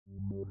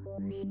Hi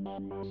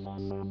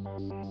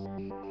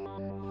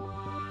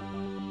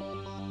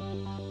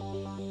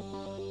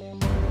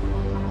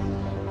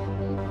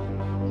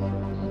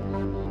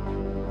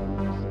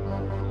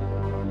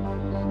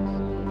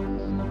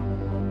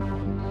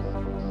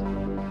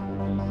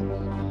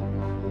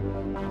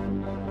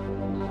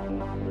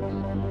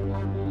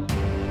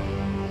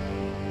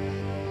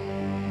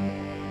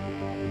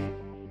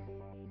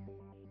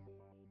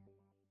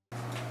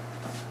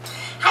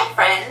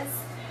friends,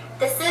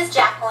 this is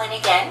Jacqueline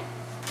again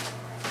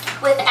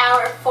with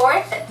our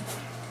 4th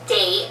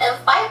day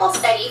of Bible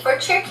study for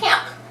Cheer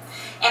Camp.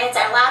 And it's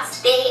our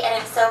last day, and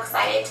I'm so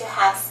excited to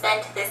have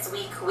spent this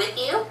week with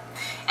you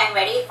and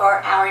ready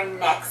for our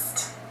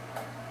next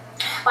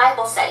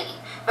Bible study.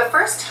 But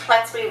first,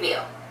 let's review.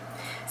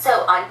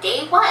 So on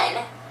day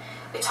 1,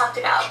 we talked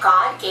about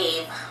God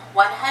gave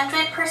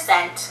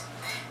 100%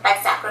 by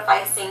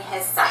sacrificing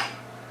his son.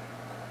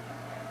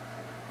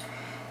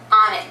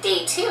 On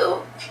day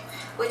 2,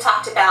 we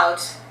talked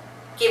about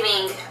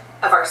giving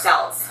of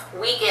ourselves.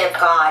 We give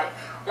God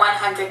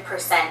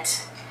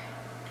 100%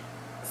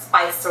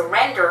 by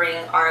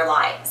surrendering our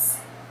lives.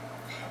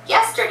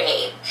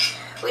 Yesterday,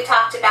 we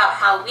talked about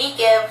how we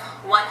give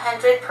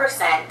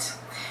 100%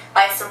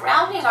 by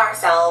surrounding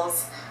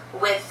ourselves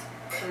with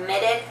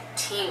committed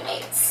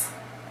teammates.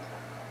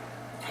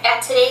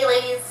 And today,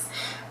 ladies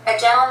and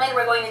gentlemen,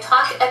 we're going to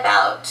talk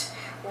about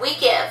we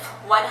give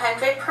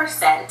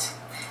 100%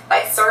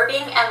 by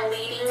serving and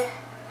leading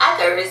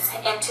others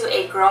into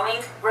a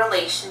growing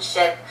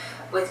relationship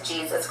with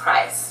Jesus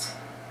Christ.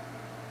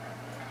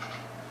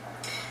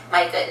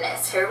 My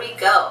goodness, here we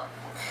go.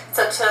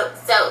 So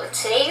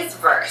today's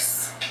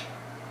verse,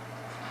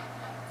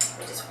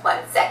 just 1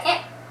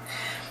 second.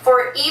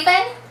 For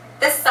even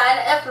the Son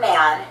of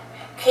Man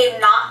came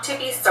not to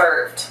be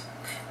served,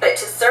 but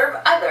to serve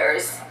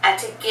others and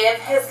to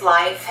give his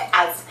life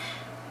as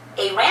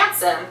a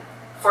ransom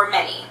for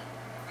many.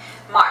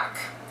 Mark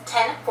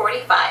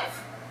 10:45.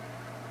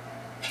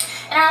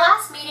 In our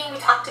last meeting, we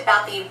talked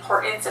about the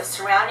importance of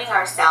surrounding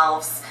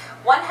ourselves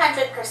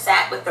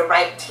 100% with the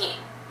right team.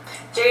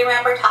 Do you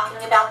remember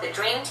talking about the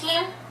dream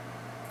team?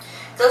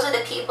 Those are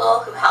the people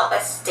who help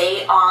us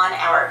stay on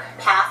our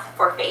path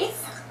for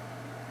faith.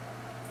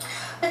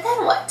 But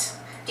then what?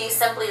 Do you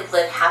simply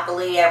live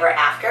happily ever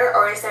after,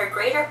 or is there a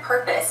greater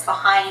purpose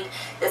behind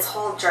this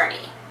whole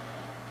journey?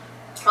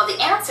 Well,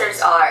 the answers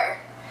are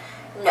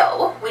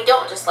no, we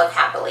don't just live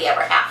happily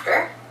ever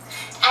after.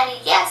 And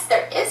yes,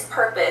 there is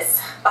purpose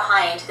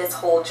behind this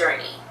whole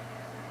journey.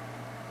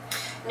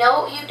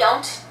 No, you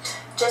don't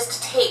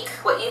just take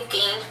what you've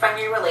gained from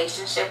your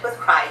relationship with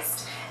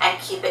Christ and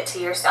keep it to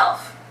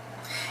yourself.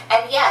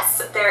 And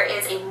yes, there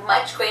is a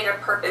much greater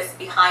purpose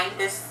behind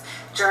this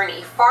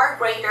journey, far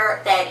greater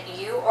than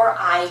you or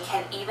I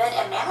can even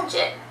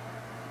imagine.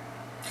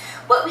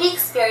 What we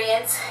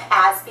experience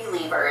as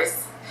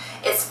believers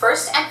is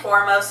first and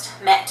foremost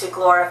meant to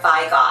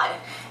glorify God,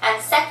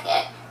 and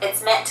second,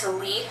 it's meant to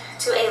lead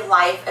to a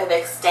life of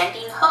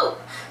extending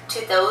hope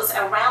to those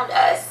around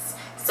us,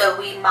 so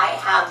we might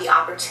have the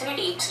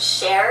opportunity to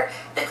share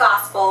the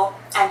gospel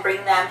and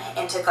bring them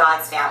into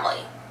God's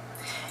family.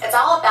 It's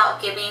all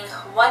about giving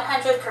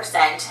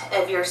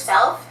 100% of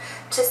yourself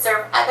to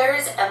serve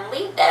others and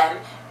lead them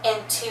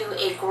into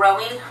a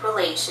growing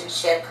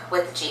relationship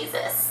with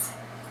Jesus.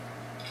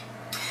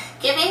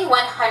 Giving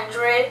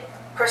 100%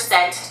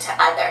 to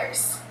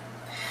others.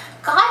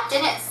 God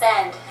didn't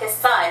send his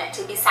son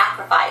to be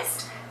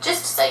sacrificed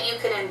just so you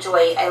could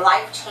enjoy a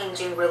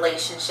life-changing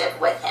relationship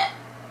with him.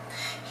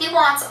 He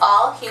wants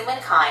all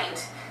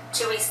humankind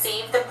to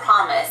receive the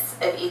promise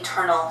of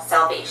eternal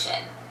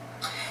salvation.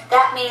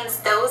 That means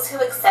those who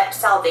accept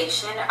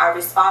salvation are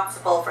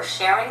responsible for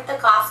sharing the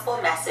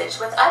gospel message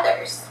with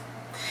others.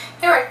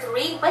 Here are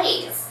 3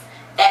 ways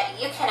that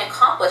you can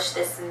accomplish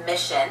this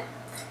mission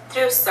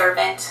through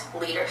servant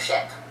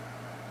leadership.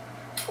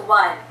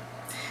 1.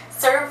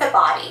 Serve the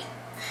body.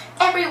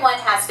 Everyone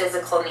has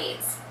physical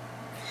needs.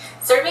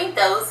 Serving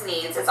those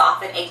needs is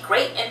often a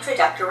great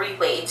introductory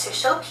way to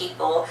show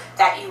people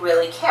that you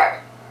really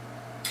care.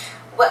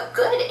 What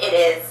good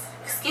is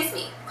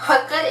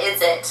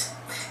it,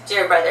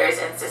 dear brothers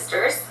and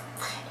sisters,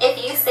 if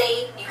you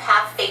say you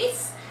have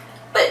faith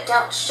but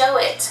don't show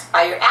it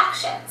by your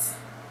actions?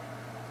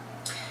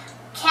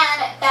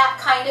 Can that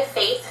kind of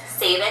faith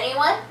save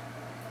anyone?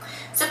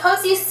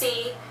 Suppose you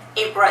see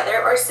a brother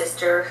or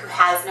sister who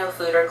has no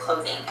food or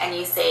clothing, and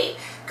you say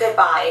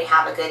goodbye and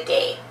have a good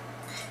day.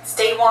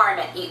 Stay warm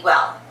and eat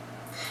well.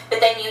 But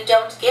then you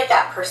don't give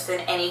that person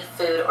any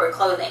food or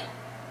clothing.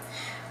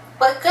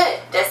 What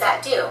good does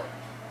that do?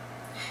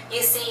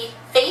 You see,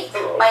 faith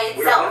by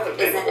itself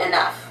isn't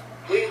enough.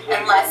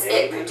 Unless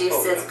it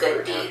produces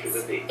good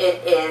deeds,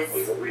 it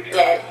is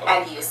dead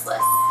and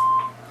useless.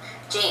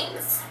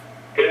 James.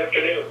 Good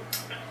afternoon.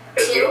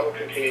 As we all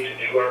continue to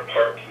do our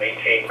part to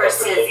maintain proper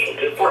social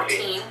distancing,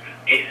 14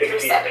 D60 through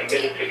is 17.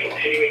 committed to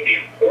continuing the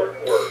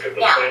important work of the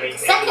Now, planning and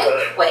second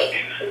design way of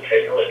youth and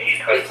technology we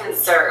high can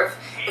schools. serve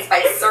is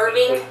by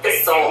serving the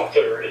soul.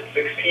 June 3rd at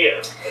 6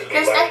 p.m.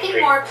 There's nothing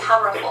more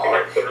powerful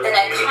than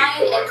a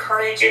kind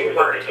encouraging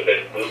word.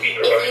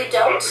 If you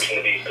don't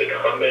opportunities to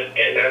comment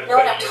and ask know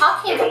what I'm questions,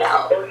 talking and most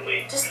about,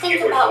 importantly, just you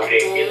think are about a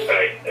gaining day.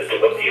 insight as to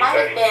what the You might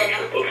have exciting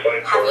been future looks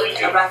like for our having a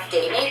students. rough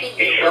day. Maybe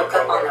Be you sure woke to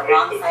up on follow the our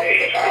wrong Facebook side of the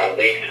page for the bed,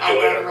 link to and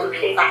join then our when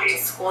virtual you got to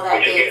meeting, school that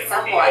which day, again will be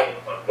someone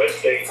held on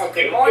Wednesday, said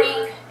good June morning,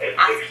 3rd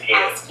at 6 p.m.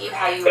 asked you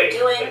how you were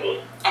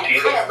doing, and it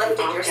kind of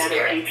lifted your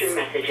spirits.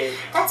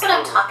 That's what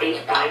I'm talking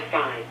about.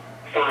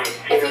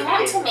 If you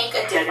want to make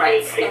a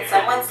difference in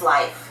someone's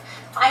life,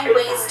 find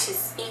ways to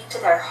speak to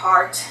their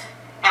heart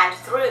and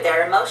through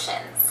their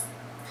emotions.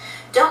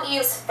 Don't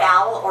use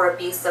foul or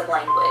abusive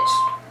language.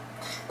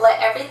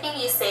 Let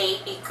everything you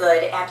say be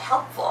good and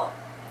helpful,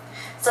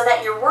 so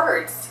that your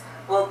words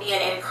will be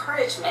an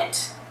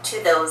encouragement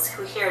to those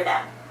who hear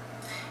them.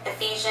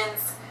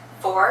 Ephesians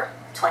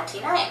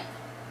 4:29.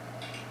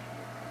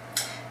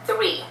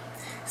 3.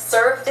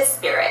 Serve the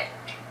Spirit.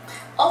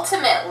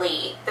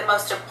 Ultimately, the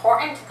most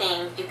important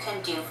thing you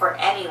can do for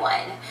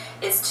anyone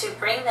is to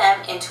bring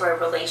them into a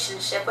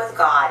relationship with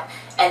God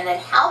and then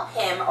help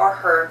him or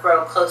her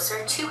grow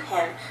closer to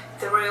him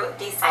through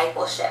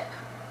discipleship.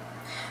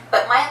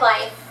 But my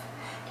life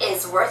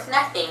is worth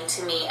nothing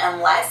to me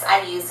unless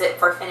I use it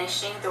for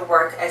finishing the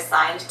work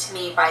assigned to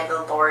me by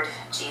the Lord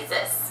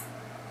Jesus.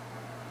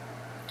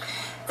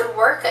 The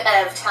work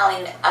of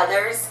telling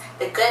others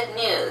the good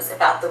news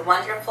about the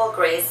wonderful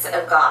grace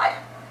of God.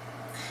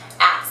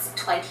 Acts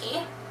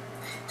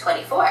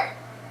 20:24.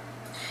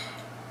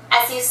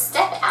 As you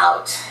step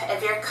out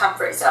of your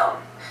comfort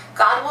zone,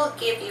 God will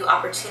give you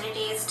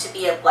opportunities to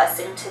be a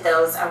blessing to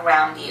those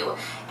around you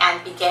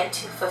and begin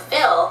to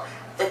fulfill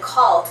the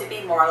call to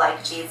be more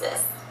like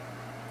Jesus.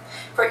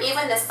 For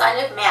even the Son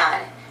of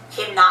Man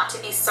came not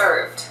to be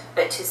served,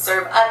 but to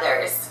serve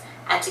others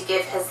and to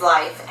give his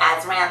life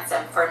as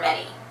ransom for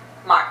many.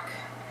 Mark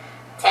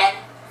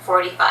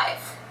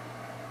 10:45.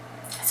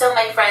 So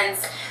my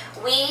friends,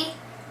 we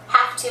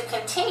have to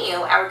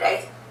continue our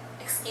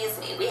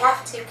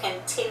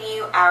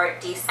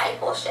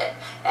discipleship.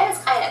 That is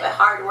kind of a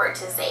hard word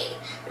to say,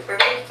 but we're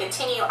going to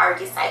continue our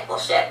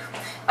discipleship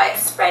by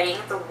spreading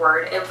the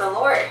word of the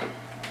Lord.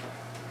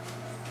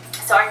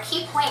 So our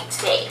key point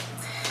today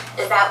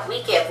is that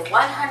we give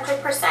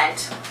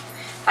 100%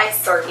 by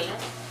serving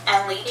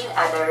and leading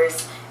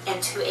others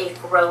into a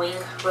growing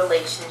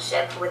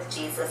relationship with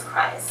Jesus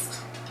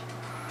Christ.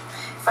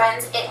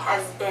 Friends, it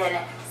has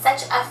been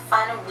such a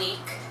fun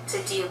week to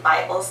do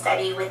Bible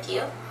study with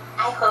you.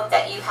 I hope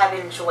that you have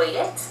enjoyed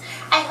it.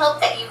 I hope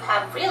that you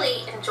have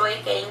really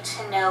enjoyed getting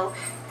to know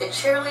the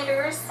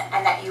cheerleaders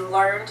and that you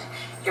learned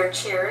your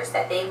cheers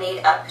that they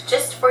made up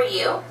just for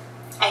you.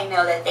 I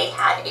know that they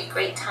had a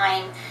great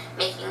time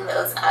making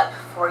those up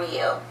for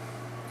you.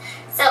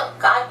 So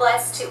God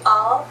bless to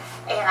all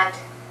and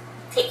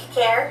take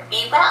care.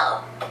 Be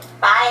well.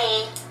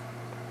 Bye.